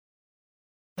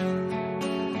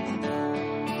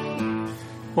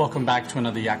Welcome back to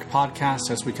another Yak podcast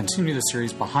as we continue the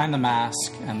series Behind the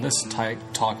Mask, and this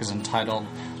talk is entitled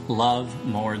Love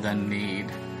More Than Need.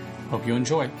 Hope you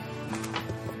enjoy.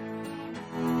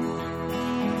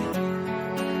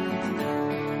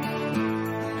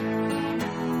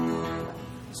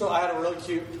 So I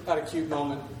had a cute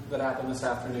moment that happened this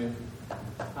afternoon.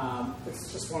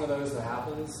 It's just one of those that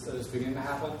happens, that is beginning to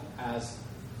happen as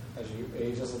you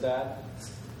age as a dad.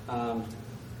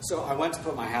 So I went to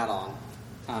put my hat on.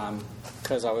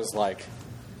 Because I was like,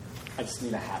 I just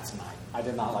need a hat tonight. I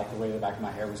did not like the way the back of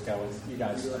my hair was going. You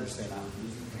guys understand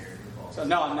that? So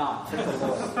no, I'm not.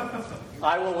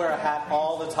 I will wear a hat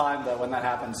all the time though when that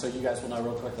happens, so you guys will know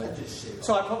real quickly.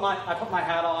 So I put my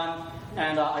hat on,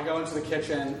 and I go into the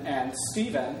kitchen, and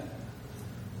Steven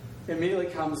immediately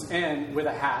comes in with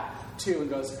a hat too and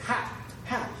goes, hat.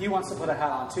 He wants to put a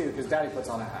hat on too because Daddy puts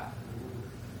on a hat.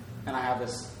 And I have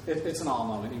this, it's an awe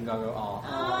moment. You can go, aw. He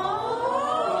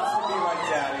wants to be like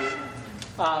Daddy.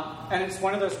 And it's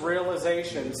one of those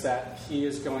realizations that he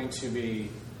is going to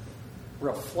be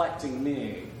reflecting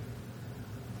me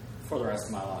for the rest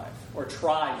of my life. Or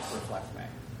trying to reflect me.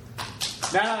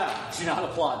 No. Do not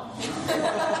applaud.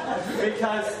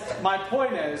 Because my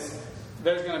point is,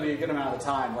 there's going to be a good amount of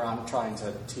time where I'm trying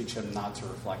to teach him not to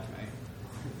reflect me.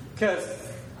 Because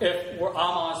if I'm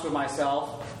honest with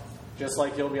myself, just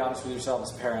like you'll be honest with yourself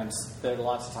as parents, there are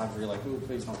lots of times where you're like, ooh,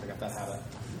 please don't pick up that habit.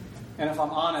 And if I'm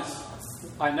honest,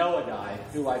 I know a guy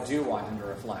who I do want him to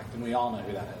reflect, and we all know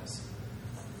who that is.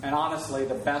 And honestly,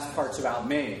 the best parts about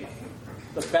me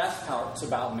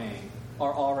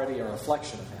are already a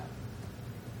reflection of him,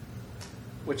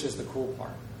 which is the cool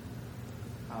part.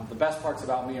 The best parts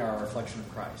about me are a reflection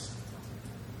of Christ.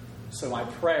 So my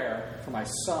prayer for my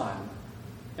son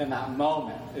in that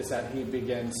moment is that he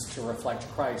begins to reflect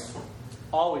Christ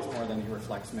always more than he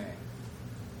reflects me.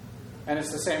 And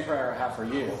it's the same prayer I have for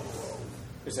you,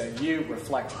 is that you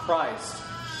reflect Christ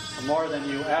more than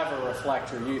you ever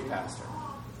reflect your youth pastor.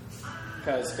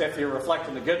 Because if you're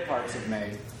reflecting the good parts of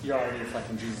me, you're already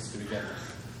reflecting Jesus to begin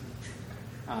with.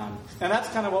 And that's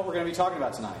kind of what we're going to be talking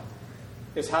about tonight,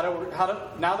 is how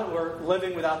to now that we're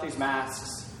living without these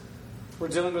masks, we're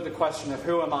dealing with the question of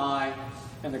who am I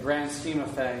in the grand scheme of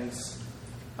things.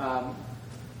 How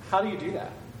do you do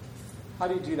that? How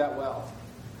do you do that well?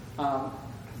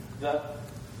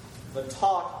 The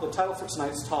title for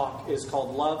tonight's talk is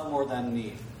called Love More Than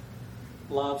Need.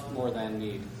 Love More Than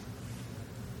Need.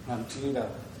 Do you need a...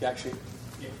 You actually...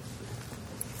 Yeah.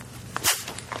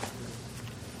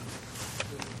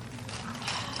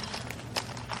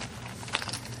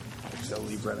 I'll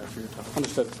leave right after your talk.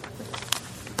 Understood.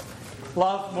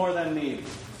 Love more than need.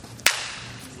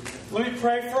 Let me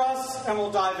pray for us, and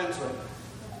we'll dive into it.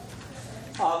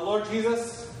 Lord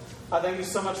Jesus, I thank you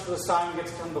so much for this time we get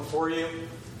to come before you.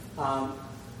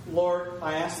 Lord,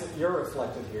 I ask that you're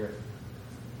reflected here.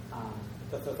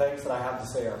 That the things that I have to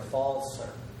say are false, or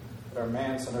that our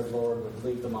man-centered Lord would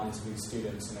lead the minds of these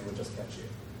students and they would just catch you.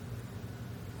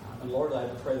 And Lord, I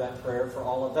pray that prayer for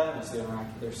all of them as they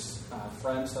interact with their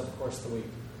friends over the course of the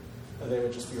week. That they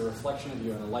would just be a reflection of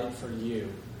you and a light for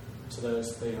you to those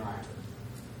that they interact with.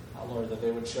 Lord, that they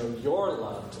would show your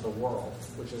love to the world,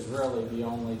 which is really the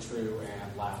only true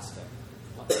and lasting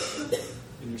love.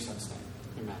 In your Son's name,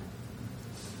 amen.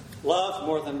 Love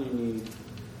more than you need.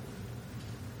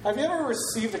 Have you ever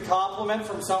received a compliment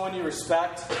from someone you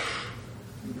respect?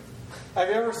 Have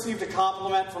you ever received a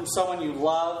compliment from someone you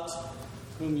loved,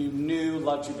 whom you knew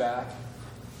loved you back?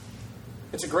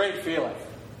 It's a great feeling.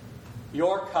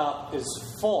 Your cup is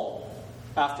full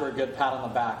after a good pat on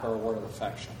the back or a word of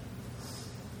affection.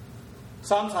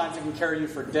 Sometimes it can carry you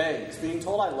for days. Being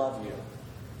told I love you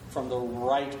from the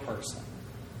right person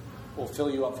will fill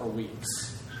you up for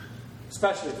weeks,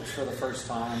 especially if it's for the first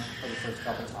time or the first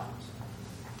couple times.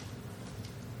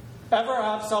 Ever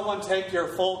have someone take your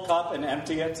full cup and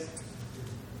empty it?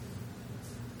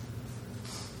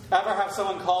 Ever have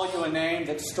someone call you a name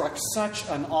that struck such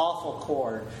an awful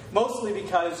chord, mostly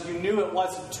because you knew it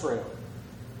wasn't true,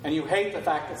 and you hate the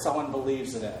fact that someone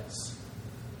believes it is?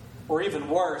 Or even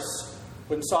worse,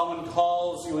 when someone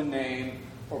calls you a name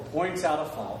or points out a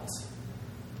fault,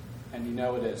 and you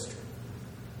know it is true.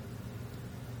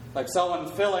 Like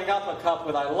someone filling up a cup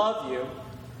with I love you,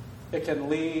 it can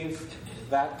leave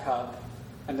that cup,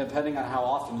 and depending on how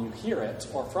often you hear it,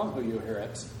 or from who you hear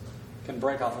it, can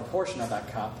break off a portion of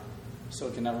that cup so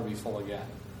it can never be full again.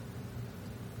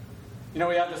 You know,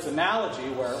 we have this analogy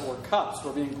where we're cups,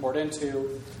 we're being poured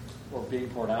into, we're being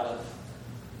poured out of.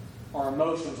 Our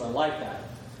emotions are like that.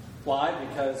 Why?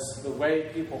 Because the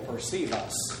way people perceive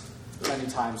us many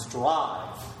times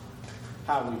drive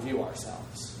how we view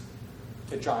ourselves.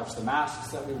 It drives the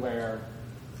masks that we wear.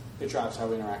 It drives how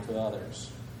we interact with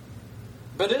others.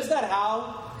 But is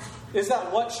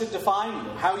that what should define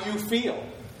you? How you feel?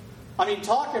 I mean,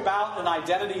 talk about an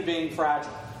identity being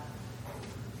fragile.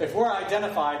 If we're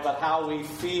identified by how we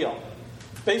feel,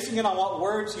 basing it on what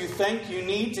words you think you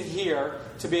need to hear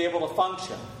to be able to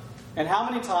function, and how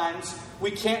many times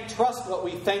we can't trust what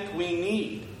we think we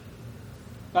need.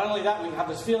 Not only that, we have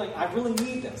this feeling, I really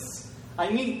need this. I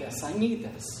need this. I need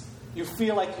this. You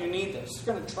feel like you need this.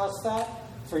 You're going to trust that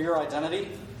for your identity?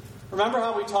 Remember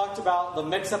how we talked about the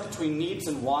mix-up between needs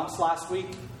and wants last week?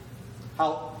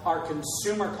 How our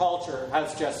consumer culture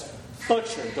has just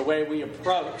butchered the way we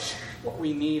approach what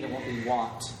we need and what we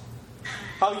want.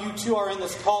 How you too are in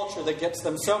this culture that gets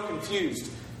them so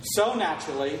confused. So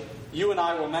naturally, you and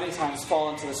I will many times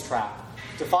fall into this trap,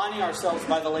 defining ourselves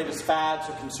by the latest fads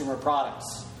or consumer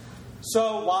products.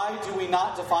 So why do we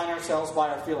not define ourselves by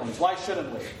our feelings? Why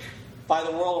shouldn't we? By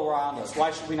the world around us.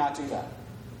 Why should we not do that?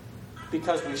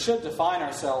 Because we should define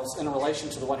ourselves in relation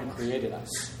to the one who created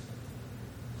us.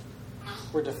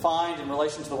 We're defined in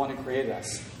relation to the one who created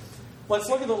us. Let's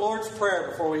look at the Lord's Prayer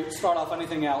before we start off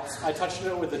anything else. I touched on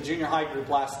it with the junior high group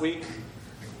last week,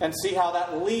 and see how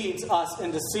that leads us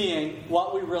into seeing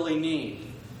what we really need.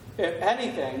 If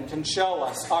anything can show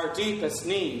us our deepest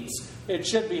needs, it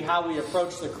should be how we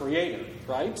approach the Creator,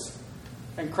 right?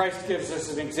 And Christ gives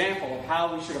us an example of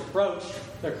how we should approach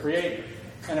the Creator.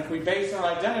 And if we base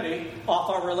our identity off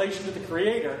our relation to the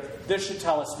Creator, this should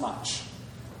tell us much.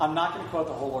 I'm not going to quote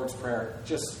the whole Lord's Prayer,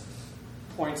 just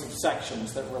points of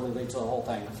sections that really lead to the whole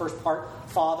thing. The first part,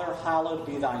 Father, hallowed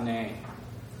be thy name.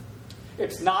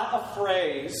 It's not a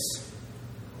phrase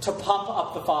to pump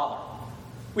up the Father.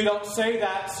 We don't say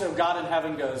that so God in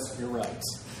heaven goes, you're right.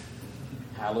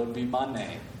 Hallowed be my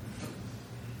name.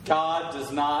 God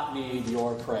does not need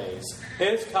your praise.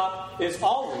 His cup is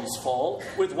always full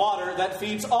with water that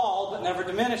feeds all but never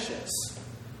diminishes.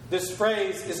 This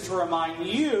phrase is to remind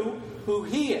you who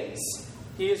He is.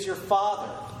 He is your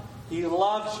Father. He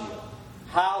loves you.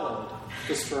 Hallowed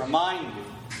is to remind you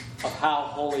of how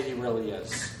holy He really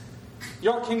is.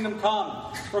 Your kingdom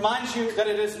come reminds you that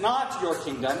it is not your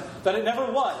kingdom, that it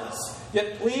never was,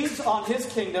 yet pleads on His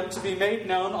kingdom to be made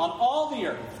known on all the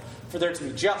earth, for there to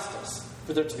be justice,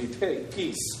 for there to be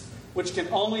peace, which can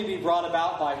only be brought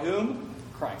about by whom?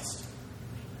 Christ.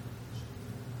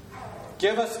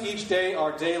 Give us each day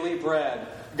our daily bread.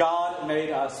 God made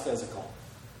us physical.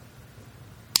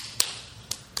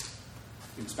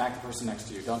 You can smack the person next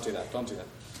to you. Don't do that. Don't do that.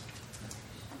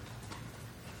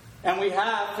 And we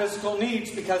have physical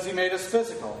needs because He made us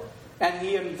physical. And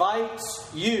He invites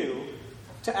you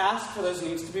to ask for those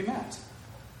needs to be met.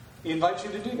 He invites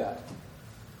you to do that.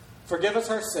 Forgive us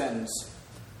our sins,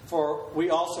 for we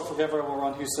also forgive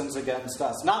everyone who sins against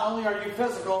us. Not only are you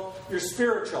physical, you're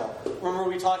spiritual. Remember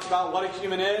we talked about what a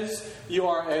human is? You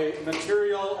are a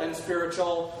material and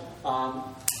spiritual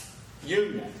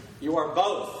union. You are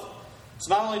both.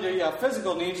 So not only do you have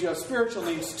physical needs, you have spiritual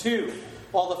needs too.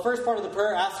 While the first part of the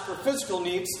prayer asks for physical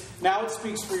needs, now it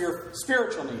speaks for your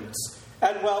spiritual needs.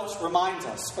 Ed Welch reminds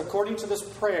us, according to this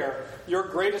prayer, your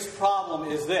greatest problem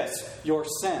is this, your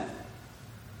sin.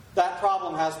 That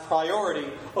problem has priority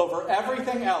over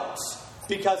everything else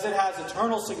because it has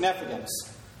eternal significance.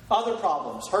 Other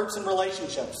problems, hurts in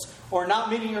relationships, or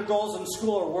not meeting your goals in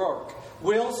school or work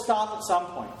will stop at some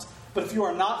point. But if you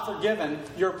are not forgiven,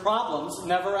 your problems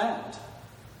never end.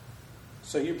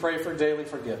 So you pray for daily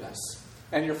forgiveness.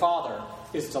 And your Father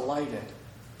is delighted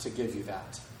to give you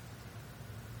that.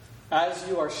 As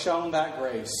you are shown that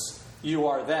grace, you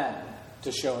are then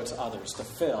to show it to others, to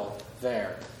fill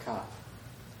their cup.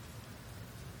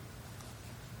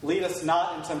 Lead us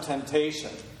not into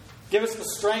temptation. Give us the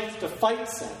strength to fight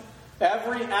sin.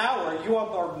 Every hour you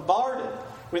are bombarded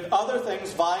with other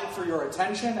things vying for your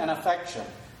attention and affection.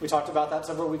 We talked about that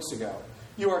several weeks ago.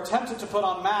 You are tempted to put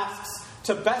on masks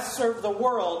to best serve the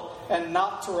world and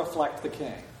not to reflect the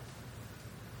King.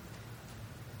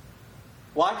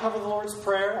 Why cover the Lord's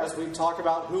Prayer as we talk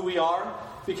about who we are?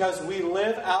 Because we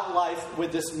live out life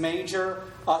with this major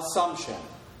assumption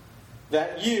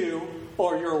that you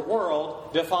or your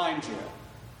world defines you.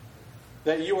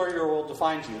 That you or your world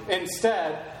defines you.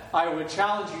 Instead, I would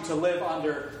challenge you to live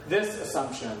under this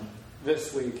assumption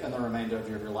this week and the remainder of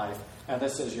your life. And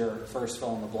this is your first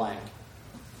fill in the blank.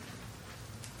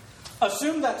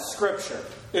 Assume that Scripture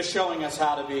is showing us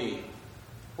how to be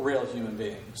real human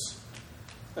beings.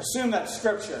 Assume that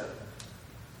Scripture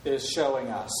is showing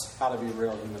us how to be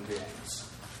real human beings.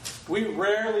 We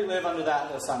rarely live under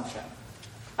that assumption.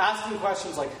 Asking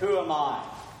questions like, who am I?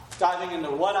 Diving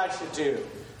into what I should do.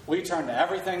 We turn to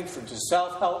everything from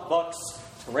self-help books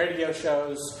to radio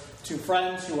shows, to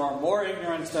friends who are more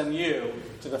ignorant than you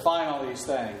to define all these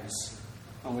things.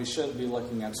 And we should be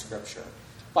looking at Scripture.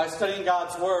 By studying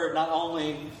God's Word,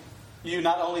 you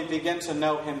not only begin to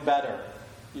know Him better,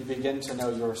 you begin to know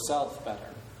yourself better.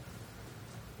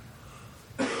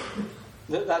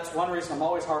 That's one reason I'm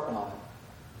always harping on it.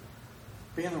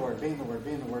 Be in the Word, be in the Word,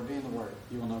 be in the Word, be in the Word.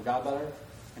 You will know God better,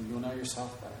 and you will know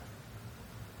yourself better.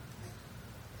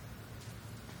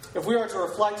 If we are to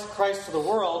reflect Christ to the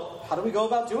world, how do we go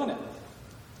about doing it?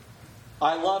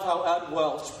 I love how Ed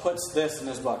Welch puts this in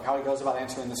his book, how he goes about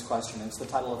answering this question. It's the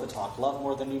title of the talk, Love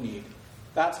More Than You Need.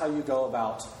 That's how you go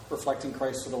about reflecting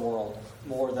Christ to the world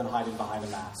more than hiding behind a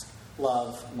mask.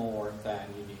 Love more than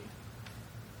you need.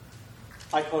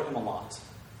 I quote him a lot.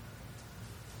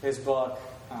 His book,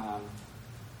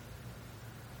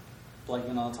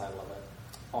 blanking on the title of it,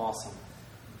 awesome.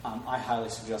 I highly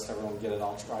suggest everyone get it.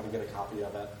 I'll try to get a copy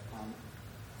of it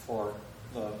for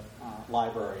the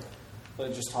library.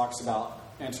 But it just talks about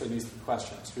answering these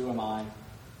questions. Who am I?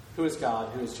 Who is God?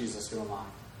 Who is Jesus? Who am I?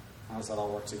 How does that all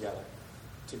work together?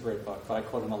 It's a great book, but I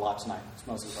quote him a lot tonight. It's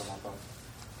mostly from that book.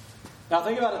 Now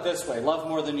think about it this way. Love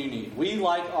more than you need. We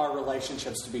like our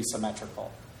relationships to be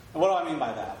symmetrical. And what do I mean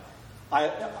by that?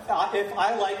 If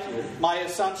I like you, my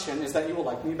assumption is that you will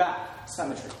like me back.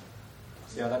 Symmetry.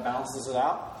 See how that balances it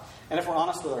out? And if we're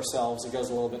honest with ourselves, it goes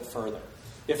a little bit further.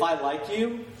 If I like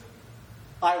you,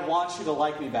 I want you to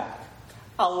like me back.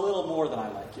 A little more than I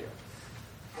like you.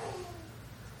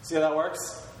 See how that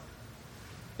works?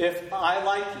 If I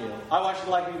like you, I want you to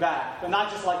like me back. But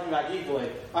not just like me back equally.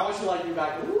 I want you to like me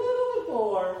back a little bit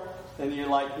more than you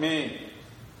like me.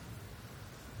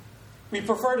 We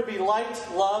prefer to be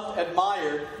liked, loved,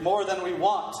 admired more than we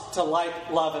want to like,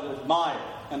 love, and admire.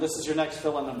 And this is your next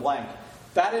fill in the blank.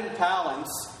 That imbalance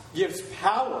gives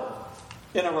power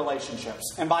in a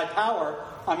relationships. And by power,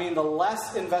 I mean the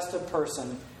less invested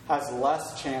person has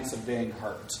less chance of being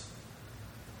hurt.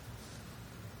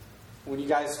 When you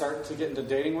guys start to get into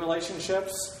dating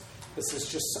relationships, this is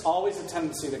just always a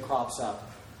tendency that crops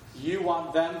up. You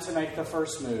want them to make the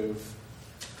first move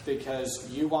because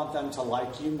you want them to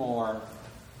like you more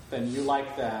than you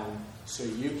like them, so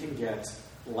you can get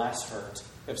less hurt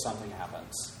if something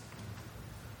happens.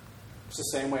 It's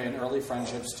the same way in early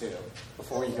friendships too.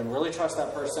 Before you can really trust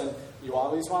that person, you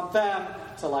always want them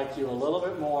to like you a little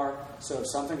bit more, so if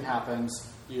something happens,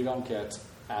 you don't get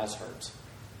as hurt.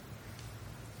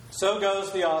 So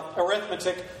goes the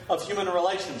arithmetic of human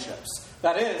relationships.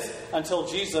 That is, until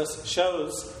Jesus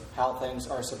shows how things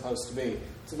are supposed to be.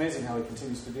 It's amazing how he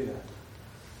continues to do that.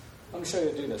 Let me show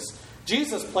you how to do this.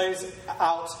 Jesus plays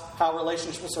out how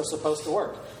relationships are supposed to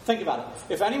work. Think about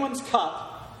it. If anyone's cup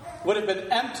would have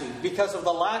been empty because of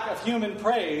the lack of human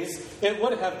praise, it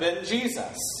would have been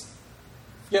Jesus.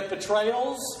 Yet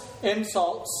betrayals,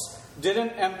 insults, didn't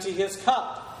empty his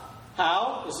cup.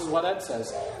 How? This is what Ed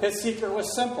says. His secret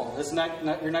was simple.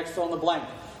 Your next fill in the blank.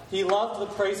 He loved the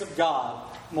praise of God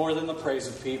more than the praise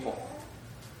of people.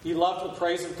 He loved the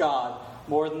praise of God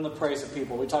more than the praise of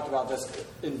people. We talked about this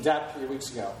in depth 3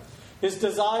 weeks ago. His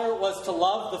desire was to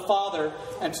love the Father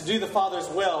and to do the Father's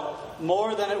will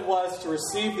more than it was to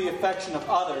receive the affection of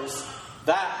others.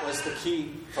 That was the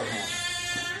key for him.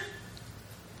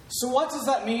 So what does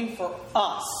that mean for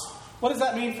us? What does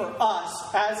that mean for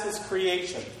us as his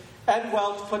creation? Ed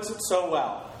Welch puts it so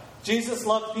well. Jesus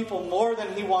loved people more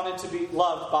than he wanted to be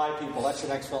loved by people. That's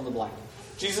your next fill in the blank.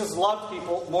 Jesus loved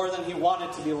people more than he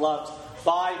wanted to be loved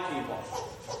by people.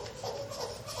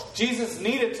 Jesus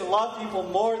needed to love people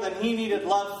more than he needed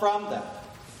love from them.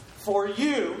 For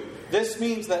you, this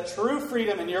means that true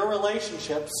freedom in your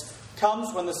relationships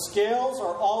comes when the scales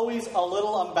are always a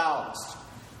little unbalanced.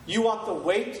 You want the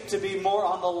weight to be more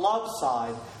on the love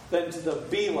side than to the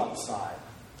be-loved side.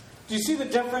 Do you see the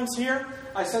difference here?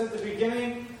 I said at the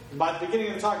beginning, by the beginning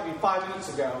of the talk, 5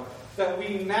 minutes ago, that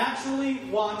we naturally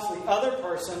want the other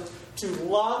person to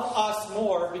love us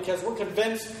more because we're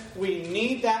convinced we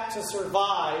need that to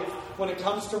survive when it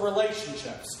comes to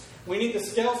relationships. We need the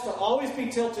scales to always be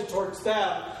tilted towards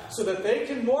them so that they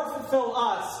can more fulfill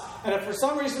us. And if for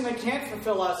some reason they can't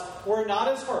fulfill us, we're not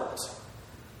as hurt.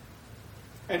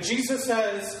 And Jesus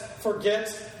says, forget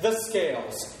the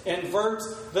scales. Invert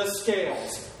the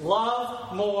scales.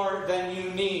 Love more than you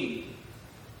need.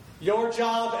 Your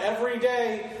job every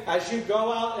day as you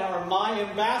go out and are my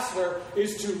ambassador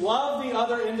is to love the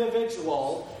other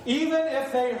individual, even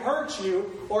if they hurt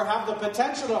you or have the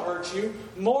potential to hurt you,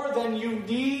 more than you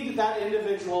need that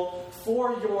individual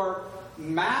for your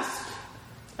mask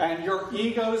and your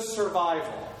ego's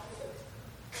survival.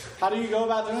 How do you go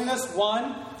about doing this?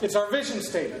 1, it's our vision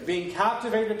statement, being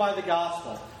captivated by the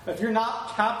gospel. If you're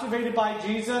not captivated by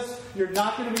Jesus, you're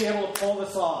not going to be able to pull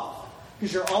this off.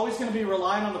 Because you're always going to be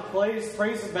relying on the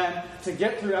praise of men to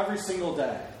get through every single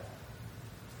day.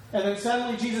 And then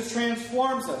suddenly Jesus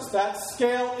transforms us. That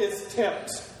scale is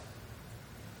tipped.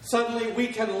 Suddenly we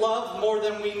can love more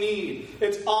than we need.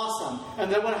 It's awesome.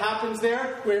 And then what happens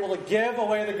there? We're able to give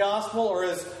away the gospel, or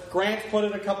as Grant put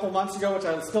it a couple months ago, which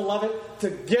I still love it, to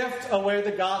gift away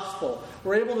the gospel.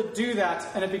 We're able to do that,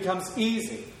 and it becomes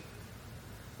easy.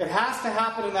 It has to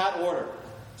happen in that order.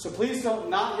 So please don't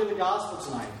not hear the gospel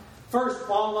tonight. First,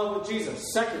 fall in love with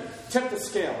Jesus. Second, tip the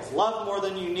scales. Love more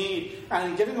than you need.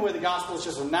 And in giving away the gospel is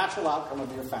just a natural outcome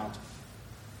of your fountain.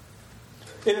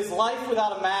 It is life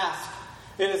without a mask.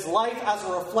 It is life as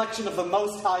a reflection of the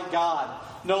Most High God.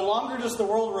 No longer does the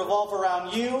world revolve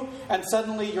around you, and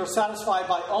suddenly you're satisfied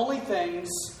by only things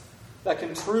that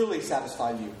can truly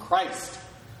satisfy you. Christ.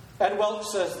 Ed Welch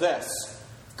says this: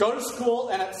 go to school,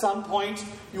 and at some point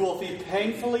you will be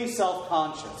painfully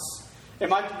self-conscious. It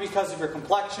might be because of your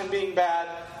complexion being bad,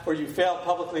 or you failed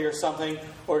publicly or something,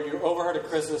 or you overheard a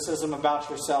criticism about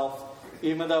yourself,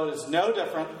 even though it is no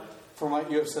different from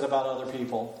what you have said about other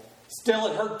people. Still,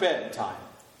 it hurt big time.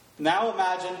 Now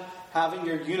imagine having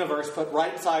your universe put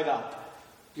right side up.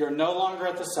 You're no longer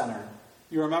at the center.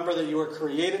 You remember that you were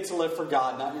created to live for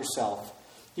God, not yourself.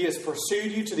 He has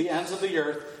pursued you to the ends of the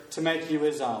earth to make you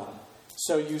His own.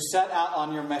 So you set out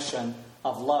on your mission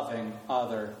of loving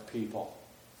other people.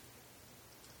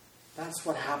 That's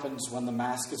what happens when the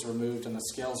mask is removed and the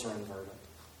scales are inverted.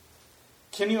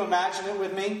 Can you imagine it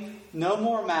with me? No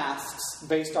more masks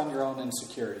based on your own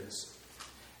insecurities.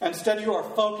 Instead, you are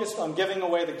focused on giving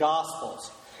away the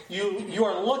Gospels. You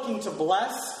are looking to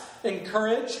bless,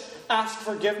 encourage, ask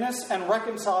forgiveness, and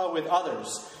reconcile with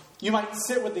others. You might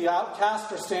sit with the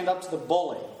outcast or stand up to the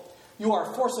bully. You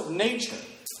are a force of nature,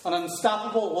 an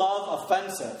unstoppable love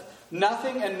offensive.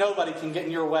 Nothing and nobody can get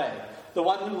in your way. The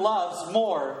one who loves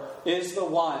more is the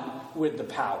one with the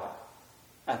power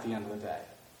at the end of the day.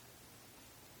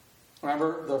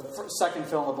 Remember the second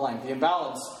fill in the blank. The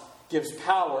imbalance gives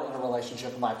power in a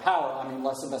relationship. And by power, I mean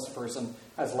less invested person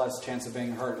has less chance of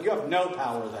being hurt. You have no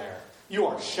power there. You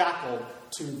are shackled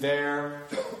to their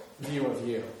view of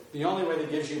you. The only way that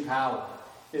gives you power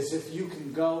is if you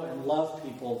can go and love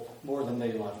people more than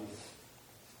they love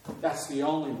you. That's the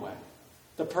only way.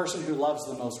 The person who loves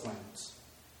the most wins.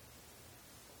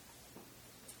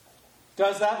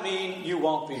 Does that mean you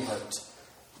won't be hurt?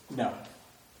 No.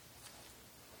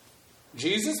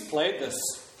 Jesus played this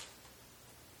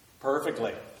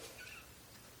perfectly.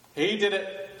 He did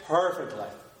it perfectly.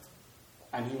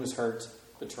 And he was hurt,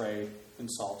 betrayed,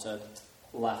 insulted,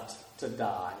 left to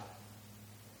die.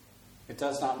 It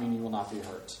does not mean you will not be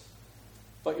hurt.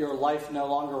 But your life no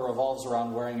longer revolves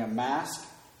around wearing a mask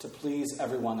to please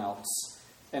everyone else.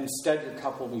 Instead, your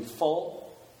cup will be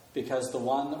full because the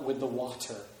one with the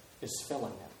water is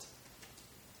filling it.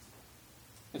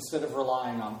 Instead of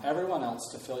relying on everyone else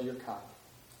to fill your cup,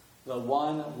 the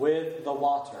one with the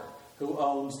water, who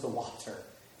owns the water,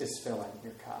 is filling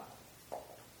your cup.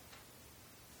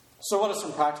 So what are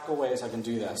some practical ways I can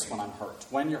do this when I'm hurt,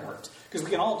 when you're hurt? Because we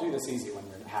can all do this easy when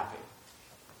you're happy.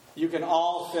 You can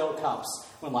all fill cups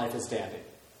when life is dandy.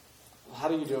 Well, how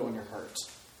do you do it when you're hurt?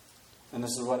 And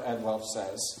this is what Ed Welch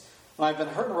says. When I've been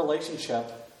hurt in a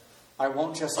relationship, I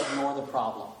won't just ignore the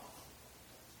problem.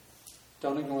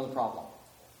 Don't ignore the problem.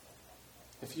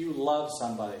 If you love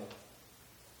somebody,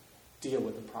 deal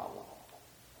with the problem.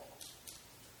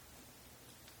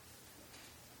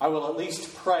 I will at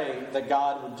least pray that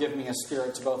God would give me a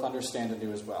spirit to both understand and do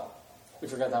His will. We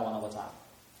forget that one all the time.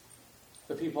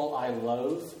 The people I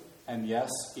loathe, and yes,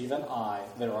 even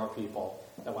there are people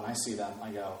that when I see them,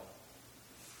 I go,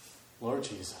 Lord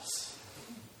Jesus,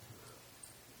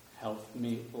 help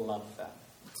me love them.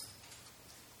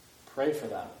 Pray for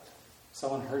them.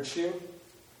 Someone hurts you,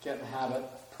 get in the habit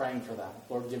of praying for them.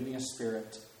 Lord, give me a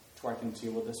spirit to where I can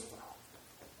deal with this well.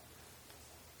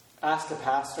 Ask a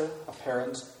pastor, a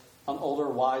parent, an older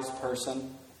wise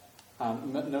person.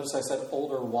 Notice I said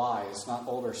older wise, not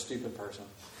older stupid person.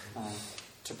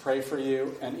 To pray for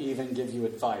you and even give you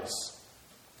advice.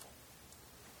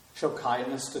 Show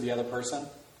kindness to the other person,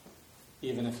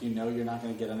 even if you know you're not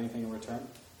going to get anything in return.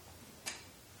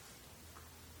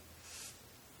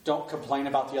 Don't complain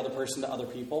about the other person to other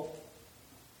people.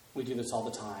 We do this all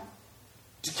the time.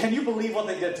 Can you believe what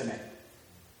they did to me?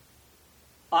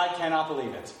 I cannot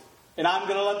believe it. And I'm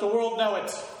going to let the world know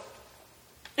it.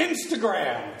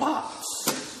 Instagram.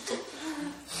 Pops.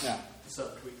 Yeah.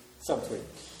 Subtweet.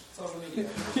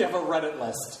 You have a Reddit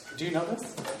list. Do you know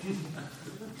this?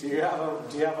 Do you have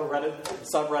a Reddit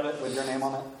subreddit with your name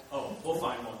on it? Oh, we'll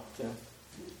find one. Yeah.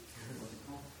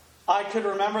 I could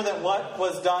remember that what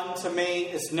was done to me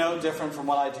is no different from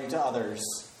what I do to others,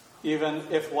 even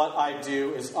if what I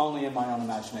do is only in my own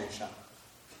imagination.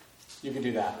 You can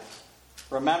do that.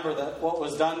 Remember that what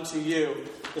was done to you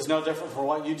is no different from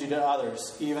what you do to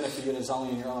others, even if it is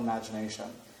only in your own imagination.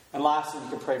 And lastly, you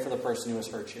can pray for the person who has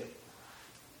hurt you.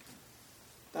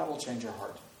 That will change your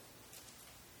heart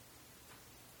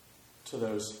to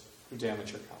those who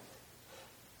damage your cup.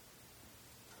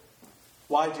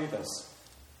 Why do this?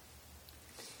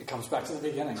 It comes back to the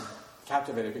beginning.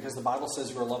 Captivated, because the Bible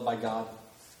says you are loved by God.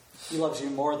 He loves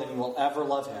you more than you will ever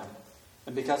love him.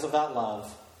 And because of that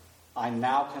love, I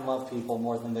now can love people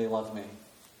more than they love me.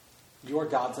 You are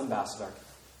God's ambassador.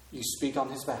 You speak on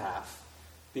his behalf.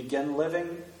 Begin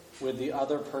living with the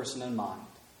other person in mind.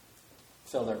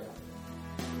 Fill their cup.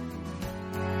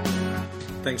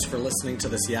 Thanks for listening to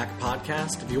this Yak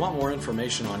podcast. If you want more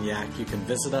information on Yak, you can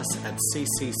visit us at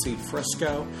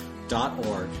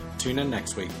cccfrisco.org. Tune in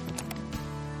next week.